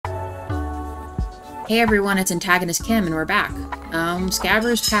Hey everyone, it's AntagonistKim and we're back.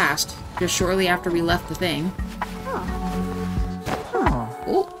 Scabbers passed just shortly after we left the thing.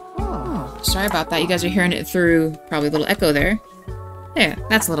 Oh. Sorry about that. You guys are hearing it through probably a little echo there. There,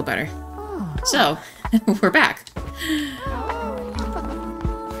 that's a little better. So, we're back.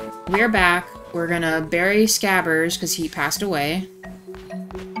 We're back. We're gonna bury Scabbers because he passed away.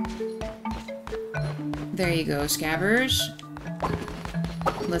 There you go, Scabbers.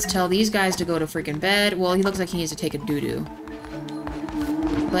 Let's tell these guys to go to freaking bed. Well, he looks like he needs to take a doo-doo.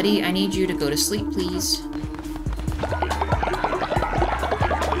 Buddy, I need you to go to sleep, please.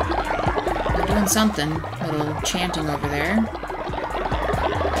 They're doing something. A little chanting over there.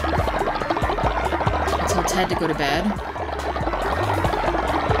 Let's tell Ted to go to bed.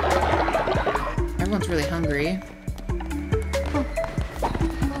 Everyone's really hungry.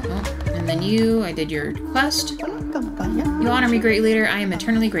 Oh, and then you, I did your quest. You honor me, great leader. I am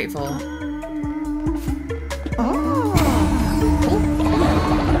eternally grateful. Oh.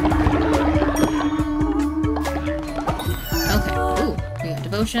 Okay. Ooh, we got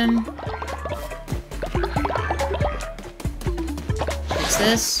devotion. Fix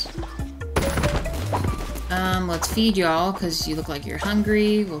this. Let's feed y'all because you look like you're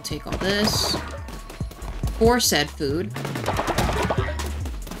hungry. We'll take all this for said food.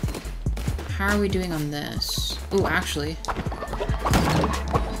 How are we doing on this? Ooh, actually.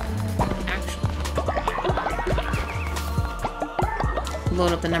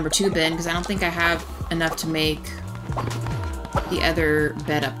 Load up the number 2 bin, because I don't think I have enough to make the other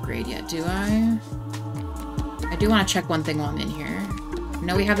bed upgrade yet, do I? I do want to check one thing while I'm in here. I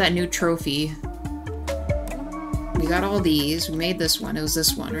know we have that new trophy. We got all these. We made this one. It was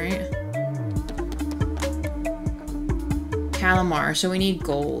this one, right? Calamar. So we need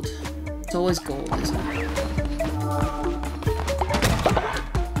gold. It's always gold, isn't it?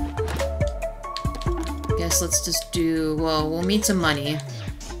 Guess let's just do... Well, we'll need some money.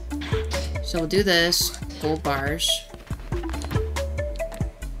 So we'll do this. Gold bars.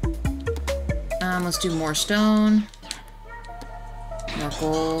 Let's do more stone. More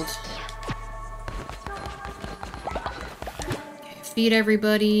gold. Okay, feed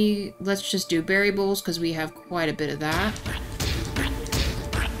everybody. Let's just do berry bowls because we have quite a bit of that.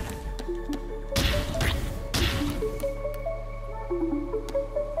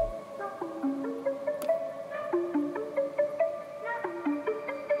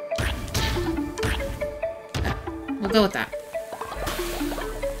 We'll go with that.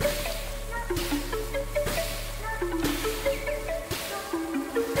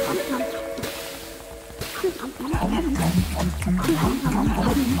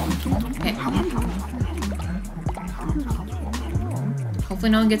 Okay.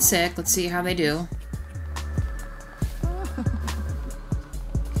 Hopefully no one gets sick. Let's see how they do.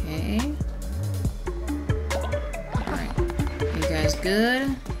 Okay. Alright. You guys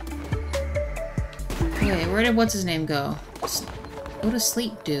good? Wait, where did what's-his-name go? Go to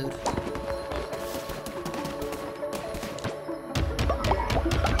sleep, dude.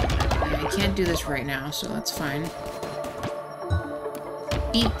 I can't do this right now, so that's fine.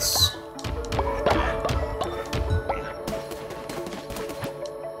 Beets.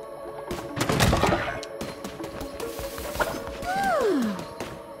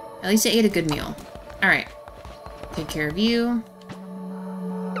 At least I ate a good meal. Alright. Take care of you.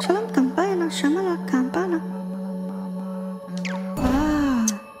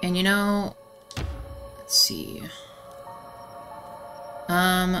 And you know, let's see.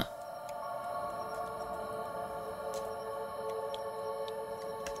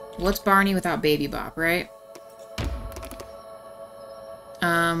 What's Barney without Baby Bop, right?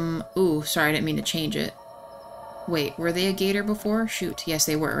 Ooh, sorry, I didn't mean to change it. Wait, were they a gator before? Shoot, yes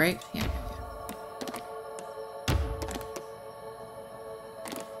they were, right? Yeah.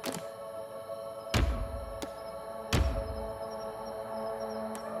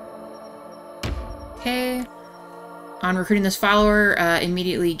 Okay. On recruiting this follower,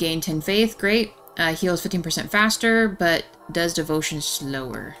 immediately gain 10 faith. Great. Heals 15% faster, but does devotion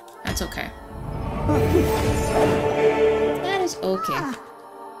slower. That's okay. That is okay.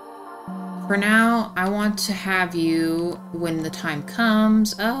 For now, I want to have you, when the time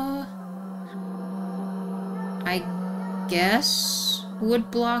comes, I guess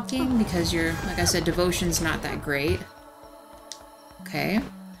wood blocking, because you're, like I said, devotion's not that great. Okay.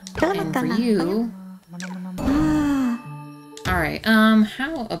 And for you... Alright,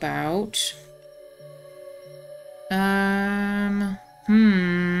 how about...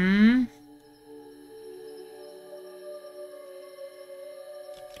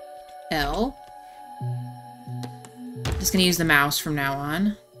 L. Just gonna use the mouse from now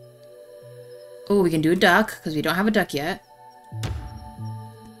on. Oh, we can do a duck, because we don't have a duck yet.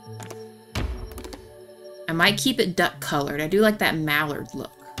 I might keep it duck colored. I do like that mallard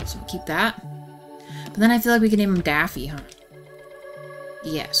look. So we'll keep that. But then I feel like we can name him Daffy, huh?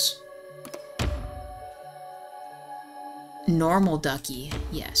 Yes. Normal ducky.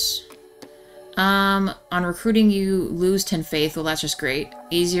 Yes. On recruiting you lose 10 faith. Well, that's just great.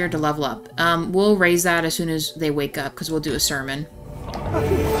 Easier to level up. We'll raise that as soon as they wake up, because we'll do a sermon.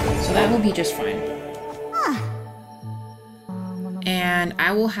 So that will be just fine. And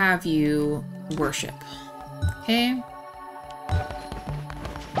I will have you worship. Okay.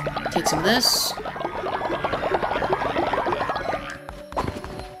 Take some of this.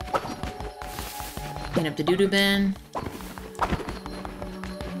 Clean up the doo-doo bin.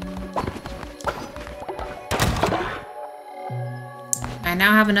 I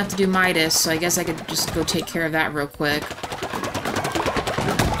now have enough to do Midas, so I guess I could just go take care of that real quick.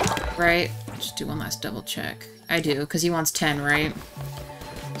 Right? Just do one last double check. I do, because he wants 10, right?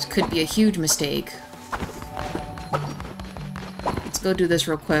 This could be a huge mistake. Let's go do this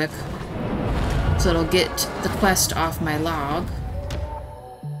real quick. So it'll get the quest off my log.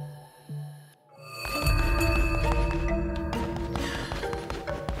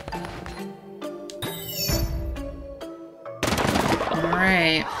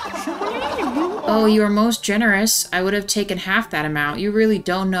 Alright. Oh, you are most generous. I would have taken half that amount. You really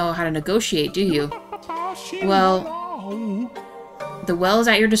don't know how to negotiate, do you? Well, the well is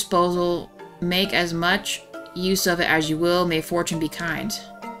at your disposal. Make as much use of it as you will. May fortune be kind.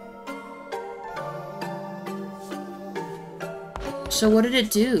 So what did it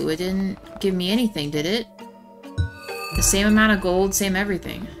do? It didn't give me anything, did it? The same amount of gold, same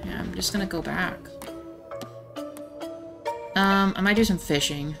everything. Yeah, I'm just gonna go back. I might do some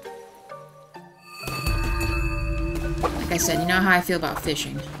fishing. Like I said, you know how I feel about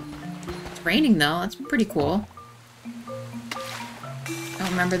fishing. It's raining though, that's pretty cool. I don't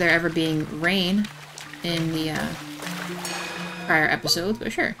remember there ever being rain in the prior episodes,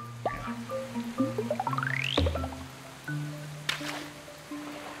 but sure.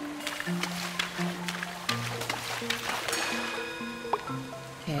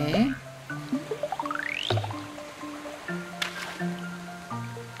 Okay.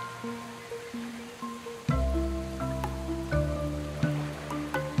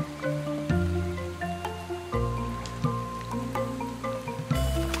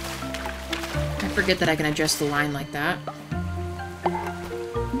 Forget that I can adjust the line like that.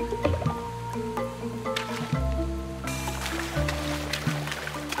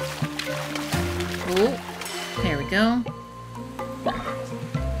 Oh, there we go.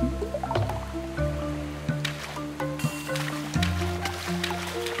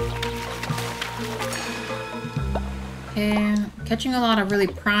 Okay, catching a lot of really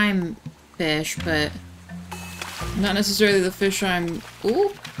prime fish, but not necessarily the fish I'm...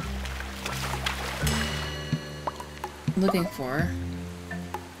 Ooh! Looking for.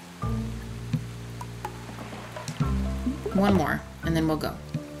 One more, and then we'll go.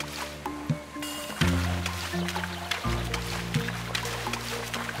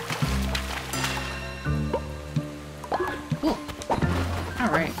 Cool.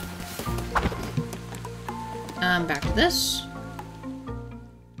 Alright. Back to this.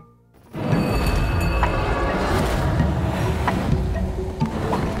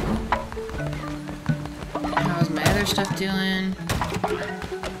 Stuff doing.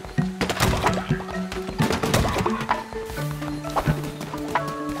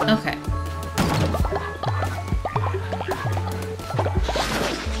 Okay.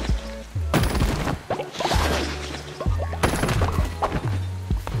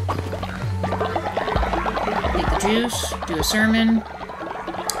 Take the juice, do a sermon,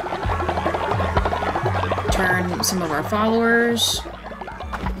 turn some of our followers.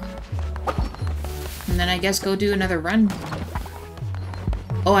 And then I guess go do another run.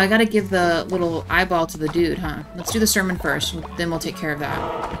 Oh, I gotta give the little eyeball to the dude, huh? Let's do the sermon first, then we'll take care of that.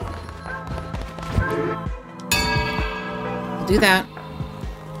 We'll do that.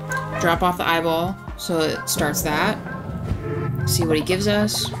 Drop off the eyeball, so it starts that. See what he gives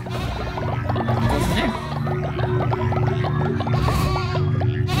us. Go from there.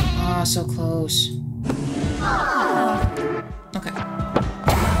 Oh, so close. Okay.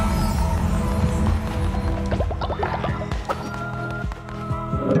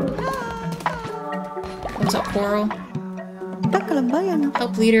 What's up, Coral?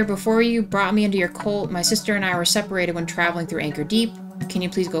 Help leader, before you brought me into your cult, my sister and I were separated when traveling through Anchor Deep. Can you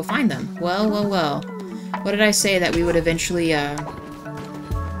please go find them? Well, well, well. What did I say that we would eventually,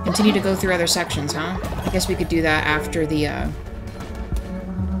 continue to go through other sections, huh? I guess we could do that after the,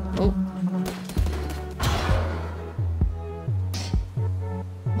 Oh.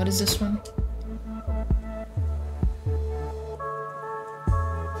 is this one?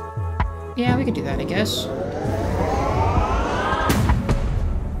 Yeah, we could do that, I guess.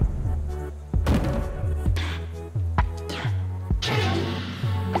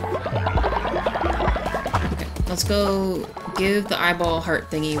 Okay, let's go give the eyeball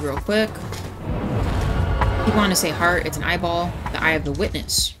heart thingy real quick. You want to say heart, it's an eyeball. The eye of the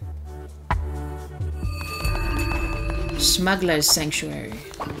witness. Smuggler's Sanctuary.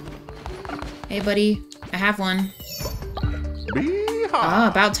 Hey, buddy. I have one. Ah,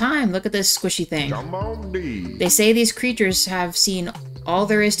 about time. Look at this squishy thing. They say these creatures have seen all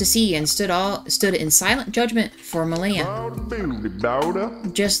there is to see and stood in silent judgment for millennia.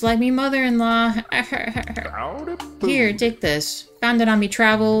 Just like me mother-in-law. Here, take this. Found it on me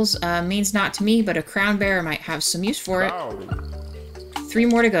travels. Means not to me, but a crown bearer might have some use for it. 3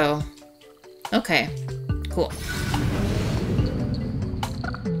 more to go. Okay. Cool.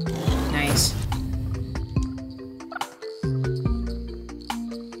 Nice.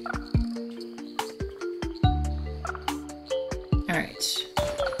 Alright.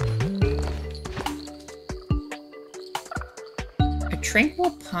 A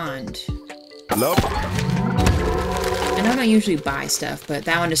tranquil pond. Hello? I know I don't usually buy stuff, but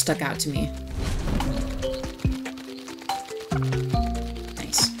that one just stuck out to me.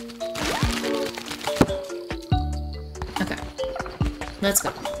 Nice. Okay. Let's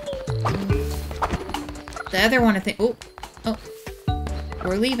go. The other one, I think... Oh. Oh.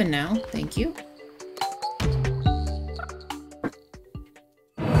 We're leaving now. Thank you.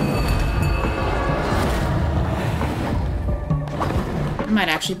 I might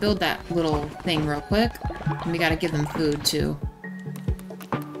actually build that little thing real quick. And we gotta give them food, too.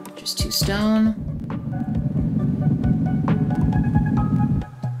 Just 2 stone.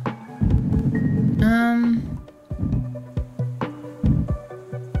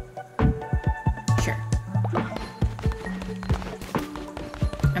 Sure.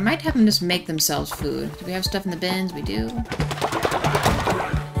 I might have them just make themselves food. Do we have stuff in the bins? We do.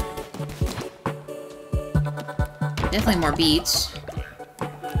 Definitely more beets.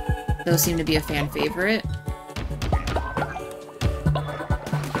 Those seem to be a fan favorite.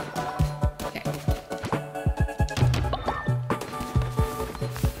 Okay.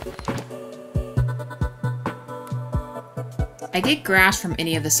 I get grass from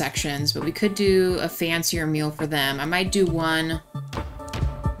any of the sections, but we could do a fancier meal for them. I might do one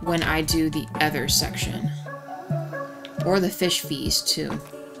when I do the other section. Or the fish feast, too.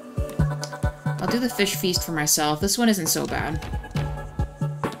 I'll do the fish feast for myself. This one isn't so bad.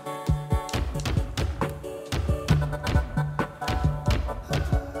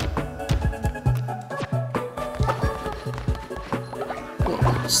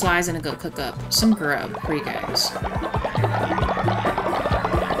 Sly's gonna go cook up some grub for you guys.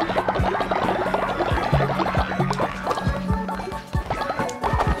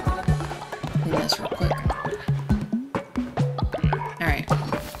 Clean this real quick. Alright.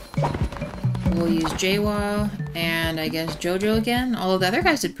 We'll use JWa and I guess JoJo again, although the other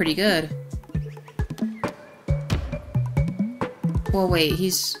guys did pretty good. Well, wait,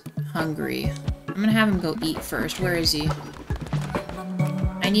 he's hungry. I'm gonna have him go eat first. Where is he?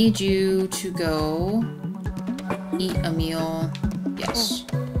 I need you to go eat a meal. Yes.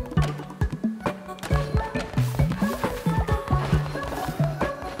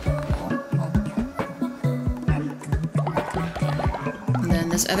 And then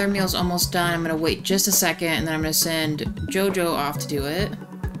this other meal's almost done. I'm gonna wait just a second and then I'm gonna send JoJo off to do it.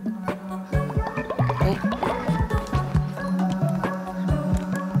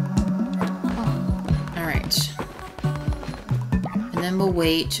 We'll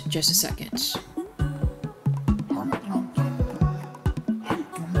wait just a second.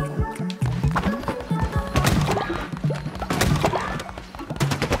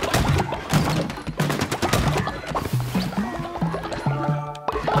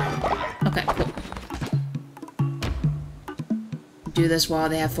 Okay, cool. Do this while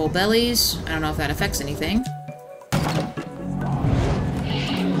they have full bellies. I don't know if that affects anything.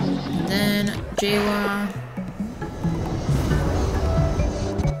 And then JWa.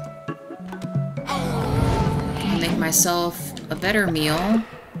 Myself a better meal.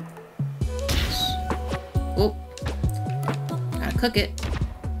 Oh, gotta cook it.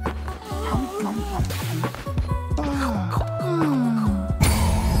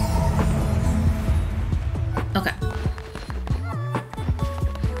 Okay.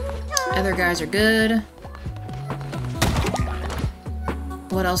 Other guys are good.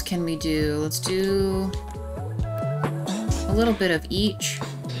 What else can we do? Let's do a little bit of each.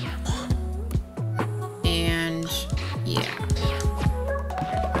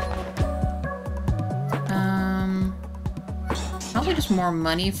 use more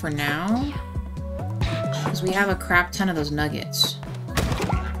money for now. Because we have a crap ton of those nuggets.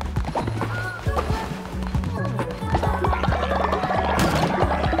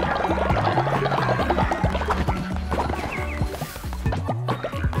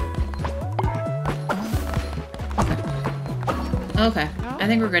 Okay, I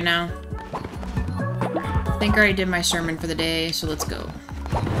think we're good now. I think I already did my sermon for the day, so let's go.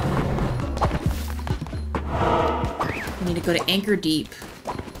 We need to go to Anchor Deep.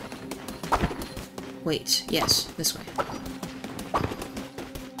 Wait, yes, this way.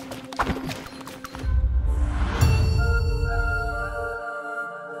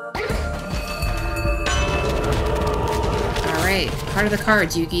 Alright, heart of the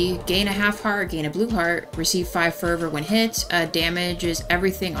cards, Yuki. Gain a half heart, gain a blue heart, receive 5 fervor when hit, damages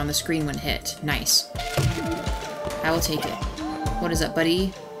everything on the screen when hit. Nice. I will take it. What is up,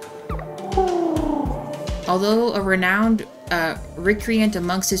 buddy? Although a renowned recreant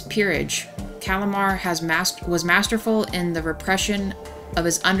amongst his peerage, Calamar was masterful in the repression of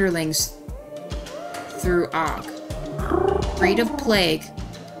his underlings through Og. Breed of Plague,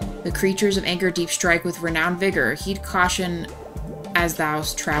 the creatures of Anchor Deep strike with renowned vigor. Heed caution as thou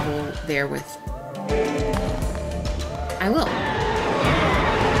travel there with. I will.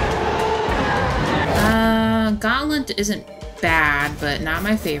 Gauntlet isn't bad, but not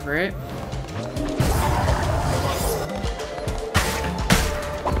my favorite.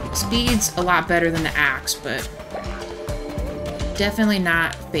 Speed's a lot better than the axe, but definitely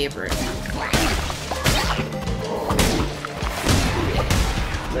not favorite.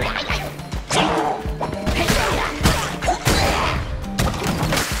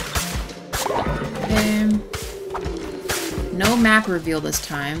 Okay. No map reveal this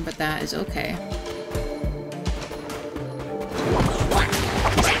time, but that is okay.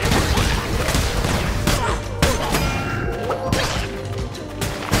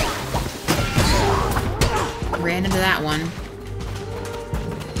 Ran into that one.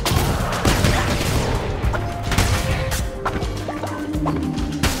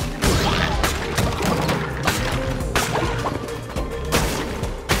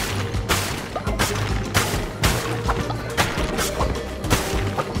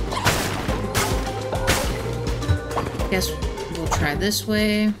 Guess we'll try this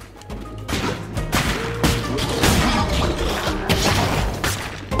way.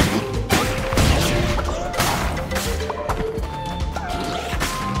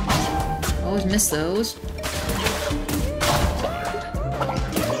 Always miss those.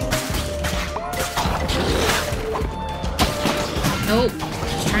 Nope.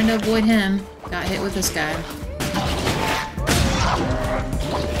 Just trying to avoid him. Got hit with this guy.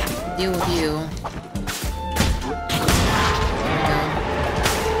 Deal with you. There we go.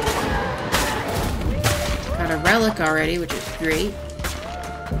 Got a relic already, which is great.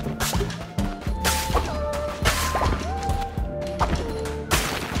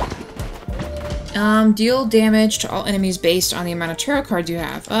 Deal damage to all enemies based on the amount of tarot cards you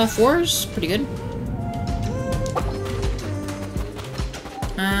have. 4's pretty good.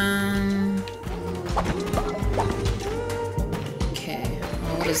 Okay.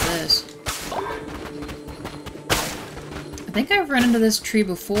 Well, what is this? I think I've run into this tree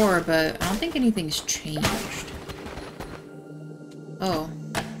before, but I don't think anything's changed. Oh.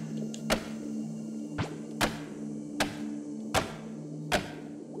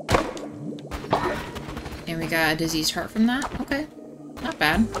 And we got a diseased heart from that? Okay. Not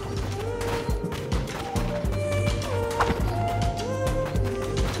bad.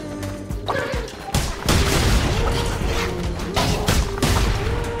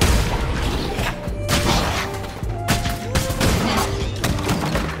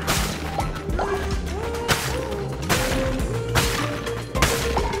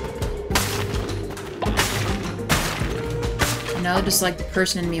 No, just like the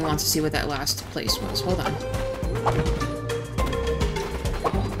person in me wants to see what that last place was. Hold on.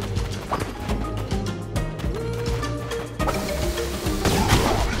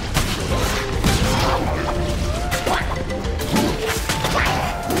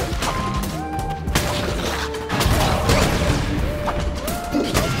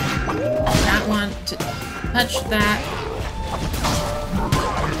 Not want to touch that.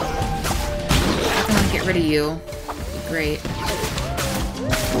 I want to get rid of you. Great.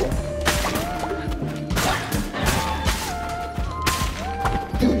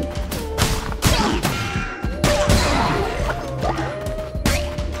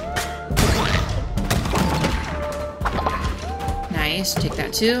 Nice, take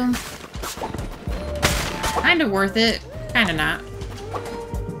that too. Kinda worth it, kinda not.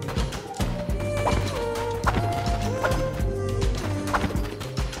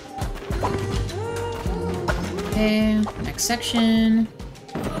 Okay, next section.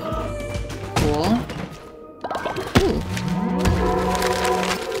 Cool. Ooh.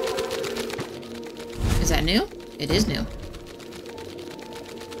 Is that new? It is new.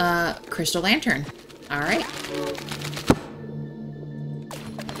 Crystal lantern. Alright.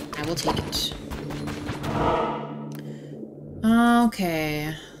 I will take it.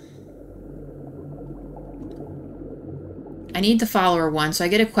 Okay. I need the follower one, so I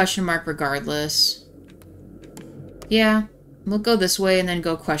get a question mark regardless. Yeah, we'll go this way and then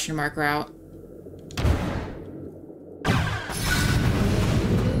go question mark route.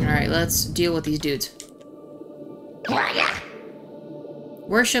 Alright, let's deal with these dudes.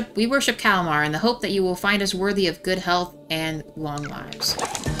 We worship Kalmar in the hope that you will find us worthy of good health and long lives.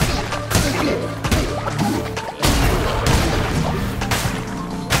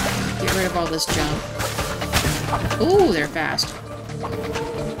 Get rid of all this junk. Ooh, they're fast.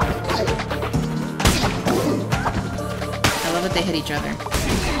 I love that they hit each other.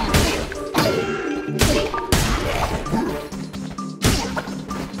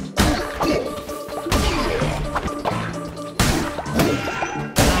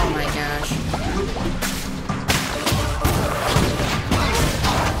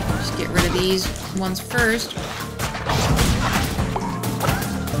 These ones first.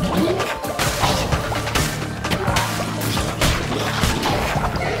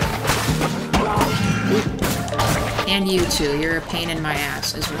 And you too. You're a pain in my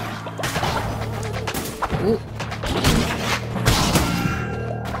ass as well. Ooh.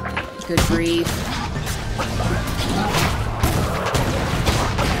 Good grief.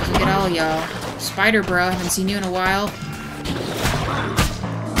 Look at all y'all. Spider bro, I haven't seen you in a while.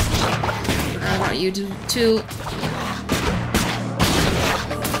 You do too.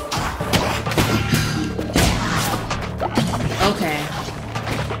 Okay.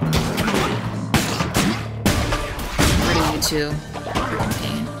 Rid of you two. Freaking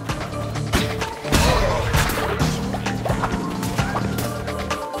pain.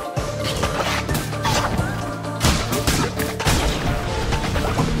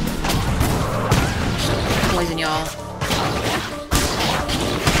 Poison y'all.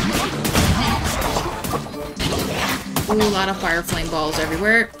 Ooh, a lot of fire flame balls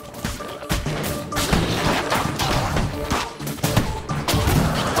everywhere.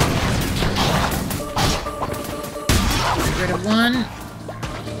 Get rid of one.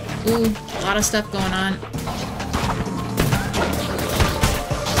 Ooh, a lot of stuff going on.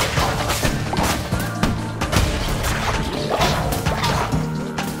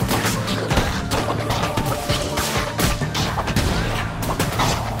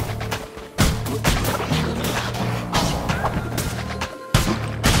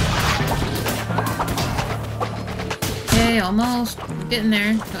 Almost. I'm getting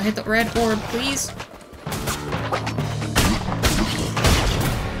there. Don't hit the red orb, please.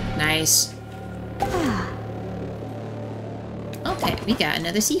 Nice. Okay, we got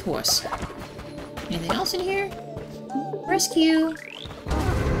another seahorse. Anything else in here? Rescue.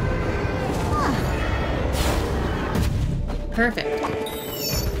 Perfect.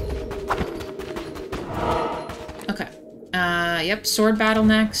 Okay. Yep, sword battle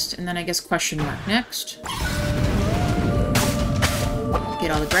next, and then I guess question mark next. Get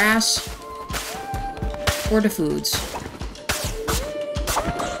all the grass. Or the foods.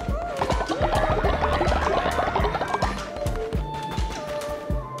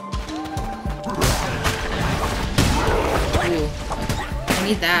 Ooh. I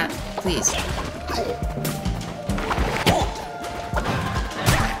need that, please.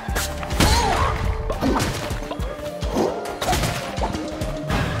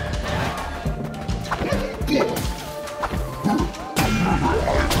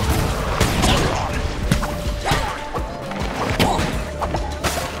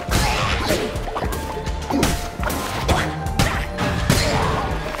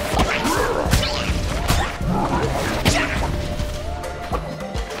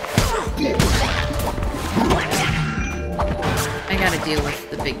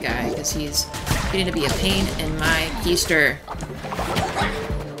 He's getting to be a pain in my keister.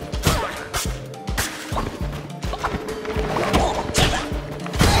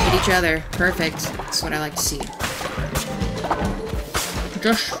 Hit each other. Perfect. That's what I like to see.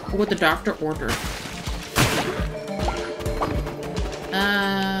 Just what the doctor ordered.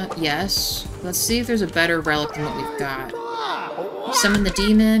 Yes. Let's see if there's a better relic than what we've got. Summon the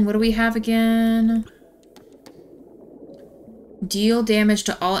demon. What do we have again? Deal damage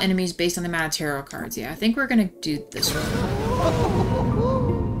to all enemies based on the amount of tarot cards. Yeah, I think we're gonna do this one.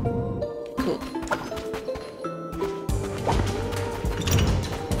 Cool.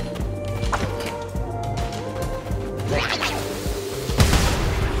 Okay.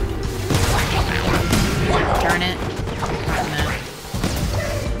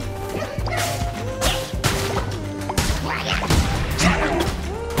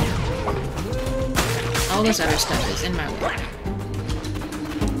 this other stuff is in my way.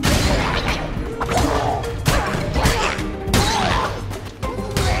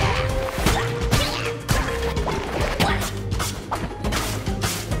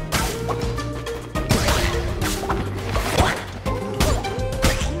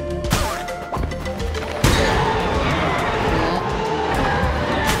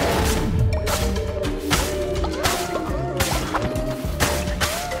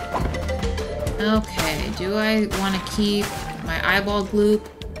 Okay, do I want to keep my eyeball gloop?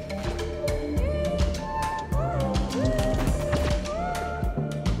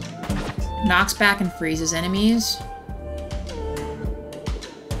 Knocks back and freezes enemies.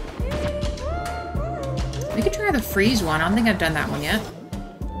 We could try the freeze one. I don't think I've done that one yet.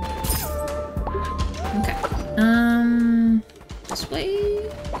 Okay. This way.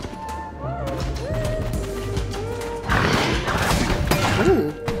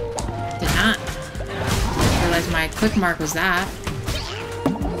 Ooh. Did not realize my quick mark was that.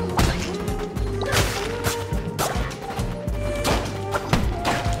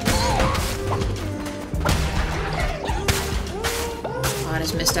 Oh, I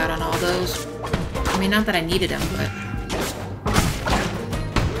just missed out on all those. I mean, not that I needed them, but...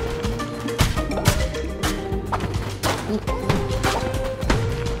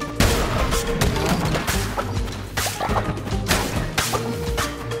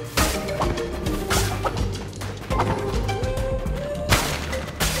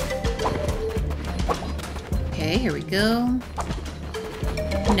 Okay, here we go.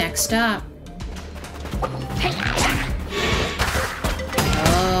 Next stop.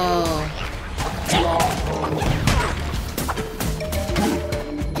 Oh. I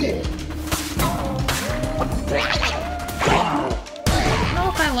don't know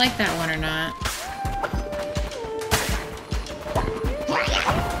if I like that one or not.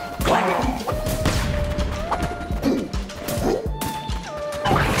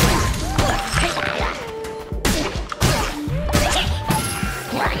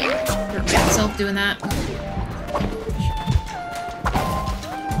 Doing that.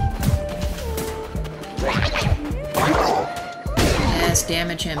 Yes,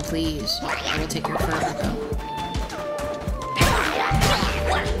 damage him, please. I will take your fur, though.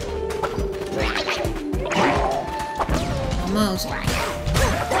 Almost.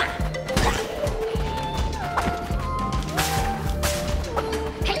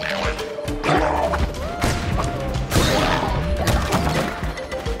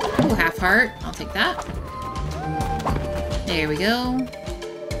 Ooh, half heart. I'll take that. There we go.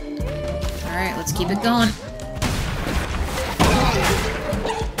 Alright, let's keep it going.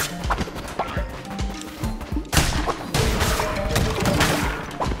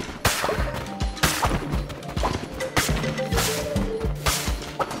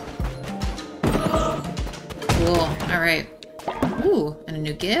 Cool. Alright. Ooh, and a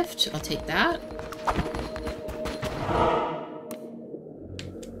new gift. I'll take that.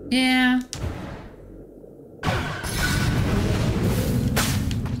 Yeah.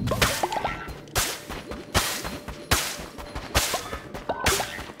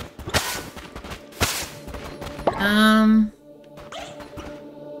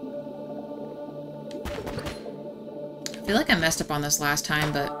 I feel like I messed up on this last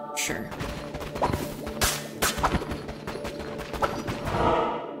time, but sure.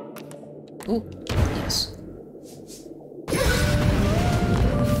 Oh, yes.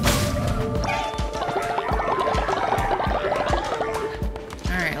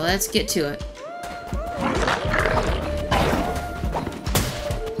 Alright, let's get to it.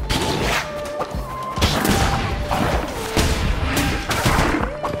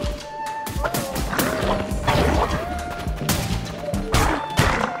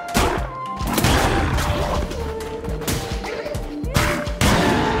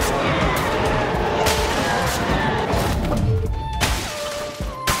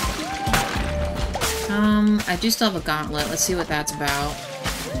 I do still have a gauntlet. Let's see what that's about.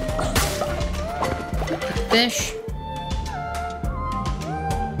 Fish.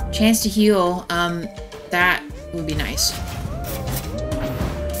 Chance to heal. That would be nice.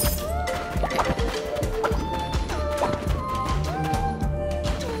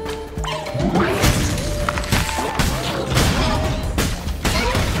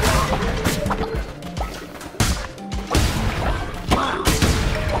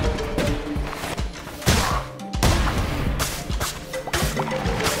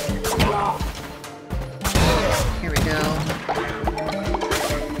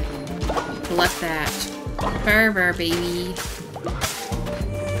 Fervor, baby.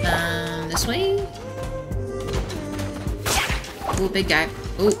 This way? Ooh, big guy.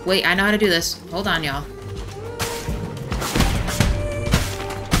 Ooh, wait, I know how to do this. Hold on, y'all.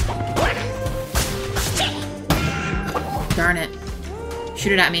 Darn it.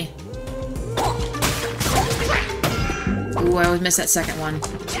 Shoot it at me. Ooh, I always miss that second one.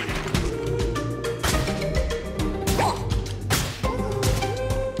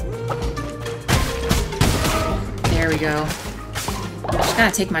 There we go. Just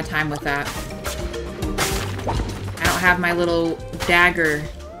gotta take my time with that. I don't have my little dagger,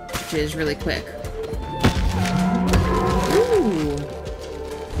 which is really quick. Ooh.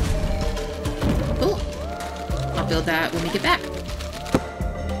 Cool. I'll build that when we get back.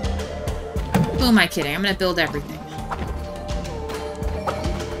 Who am I kidding? I'm gonna build everything.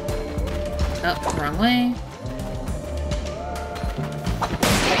 Oh, wrong way.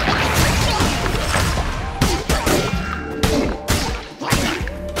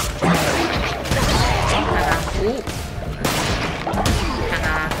 Ooh.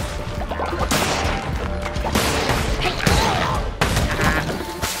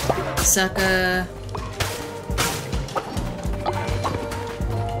 Sucker.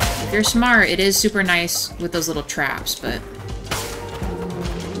 If you're smart, it is super nice with those little traps, but...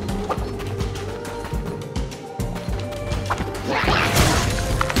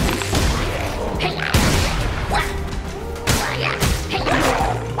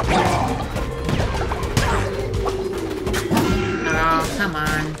 Oh, come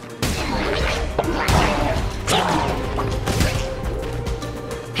on.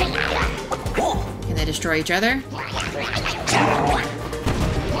 Can they destroy each other?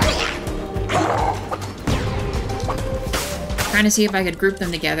 Trying to see if I could group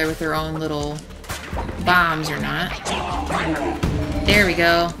them together with their own little bombs or not. There we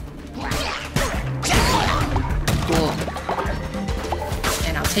go. Cool.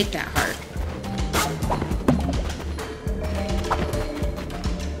 And I'll take that heart.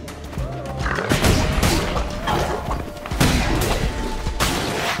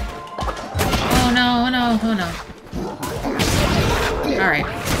 Oh no, oh no, oh no. Alright.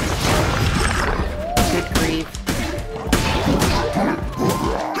 Good grief.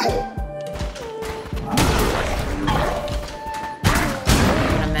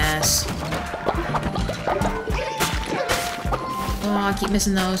 What a mess. Oh, I keep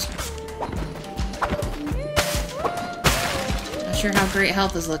missing those. Not sure how great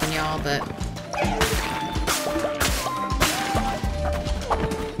health is looking, y'all, but...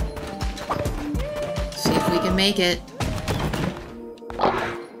 see if we can make it.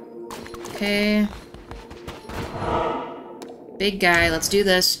 Okay. Big guy, let's do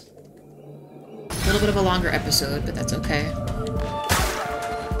this. A little bit of a longer episode, but that's okay.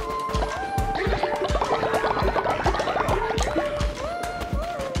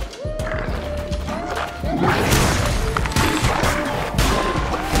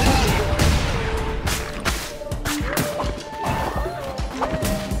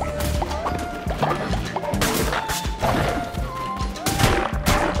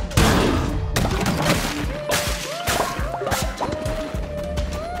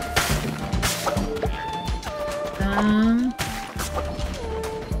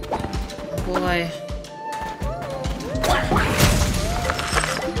 Boy.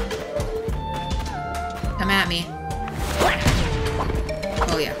 Come at me.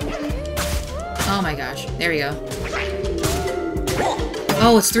 Oh, yeah. Oh my gosh. There we go.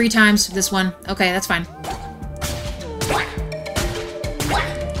 Oh, it's 3 times this one. Okay, that's fine.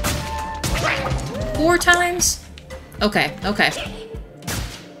 4 times? Okay, okay.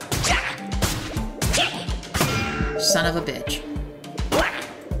 Son of a bitch.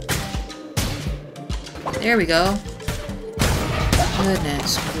 There we go.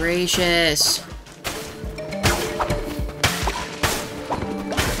 Goodness gracious.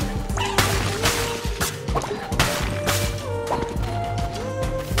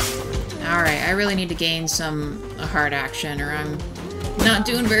 Alright, I really need to gain some hard action or I'm not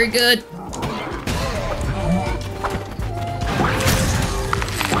doing very good.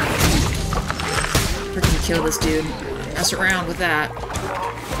 Freaking kill this dude. Mess around with that.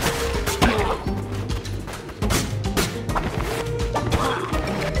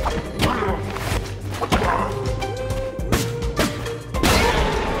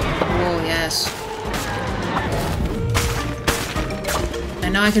 I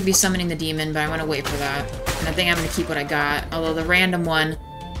know I could be summoning the demon, but I'm gonna wait for that. And I think I'm gonna keep what I got. Although the random one,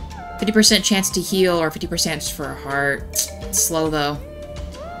 50% chance to heal or 50% for a heart. It's slow though.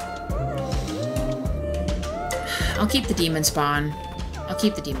 I'll keep the demon spawn. I'll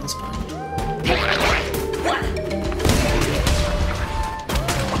keep the demon spawn.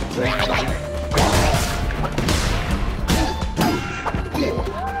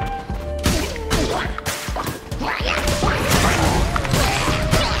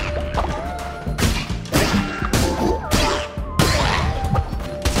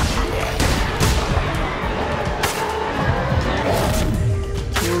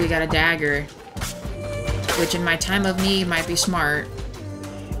 got a dagger. Which in my time of need might be smart.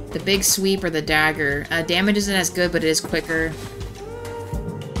 The big sweep or the dagger. Damage isn't as good, but it is quicker.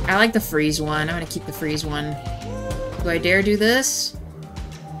 I like the freeze one. I'm gonna keep the freeze one. Do I dare do this?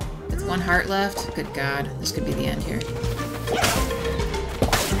 With 1 heart left? Good God. This could be the end here.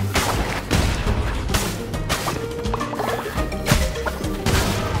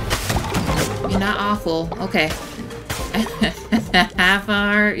 You're not awful. Okay. Half a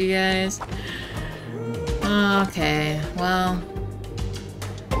heart, you guys. Okay, well.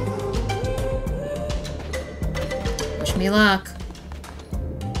 Wish me luck.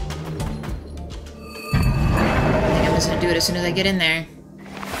 I think I'm just gonna do it as soon as I get in there.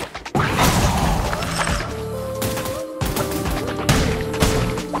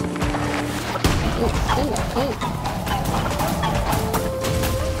 Oh.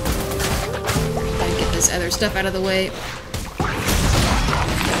 Gotta get this other stuff out of the way.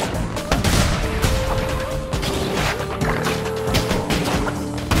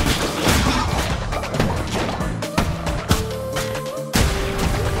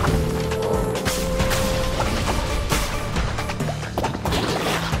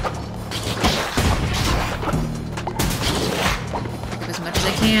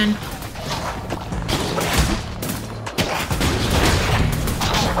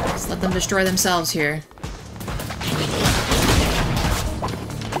 Just let them destroy themselves here.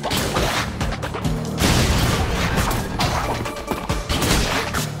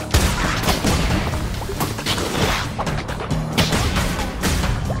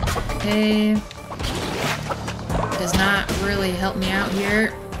 Okay. Does not really help me out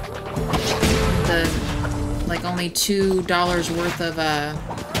here. The like only $2 worth of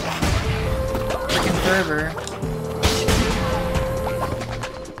frickin' fervor.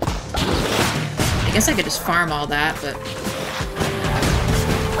 I guess I could just farm all that, but I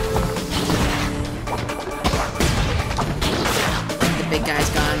think the big guy's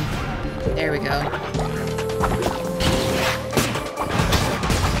gone. There we go.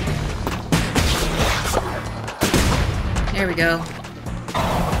 There we go.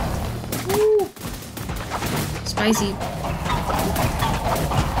 Woo. Spicy.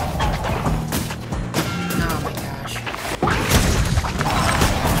 Oh my gosh.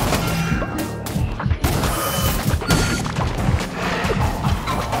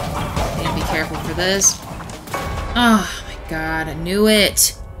 Need to be careful for this. Oh my god, I knew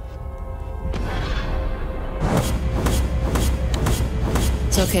it!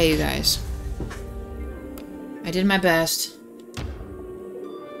 It's okay, you guys. I did my best.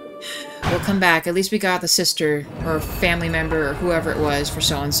 We'll come back. At least we got the sister or family member or whoever it was for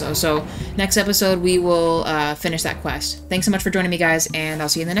so-and-so. So next episode we will finish that quest. Thanks so much for joining me, guys, and I'll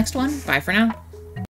see you in the next one. Bye for now.